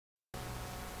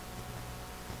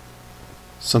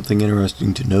Something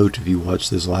interesting to note if you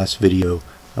watch this last video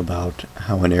about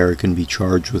how an error can be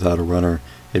charged without a runner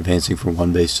advancing from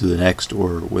one base to the next,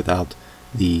 or without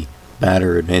the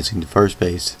batter advancing to first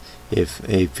base. If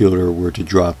a fielder were to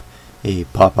drop a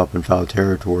pop-up in foul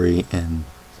territory and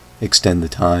extend the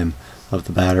time of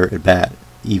the batter at bat,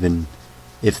 even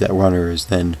if that runner is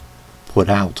then put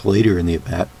out later in the at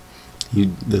bat,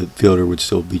 the fielder would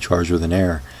still be charged with an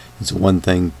error. And so one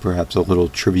thing, perhaps a little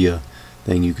trivia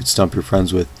thing you could stump your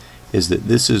friends with, is that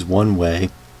this is one way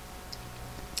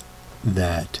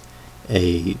that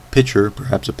a pitcher,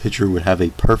 perhaps a pitcher, would have a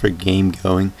perfect game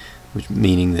going, which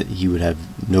meaning that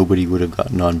nobody would have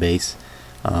gotten on base.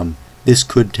 This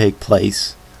could take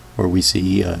place where we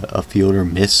see a fielder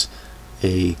miss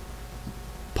a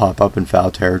pop-up in foul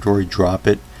territory, drop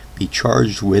it, be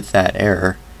charged with that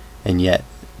error, and yet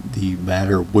the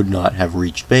batter would not have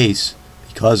reached base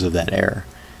because of that error.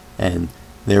 And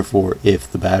therefore,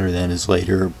 if the batter then is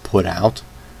later put out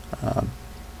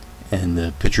and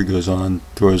the pitcher goes on,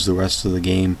 throws the rest of the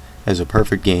game as a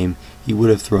perfect game, he would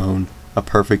have thrown a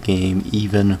perfect game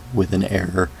even with an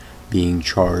error being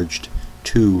charged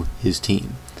to his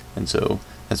team. And so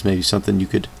that's maybe something you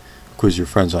could quiz your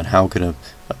friends on. How can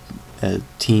a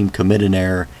team commit an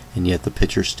error and yet the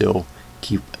pitcher still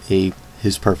keep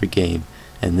his perfect game?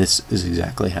 And this is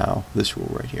exactly how, this rule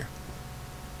right here.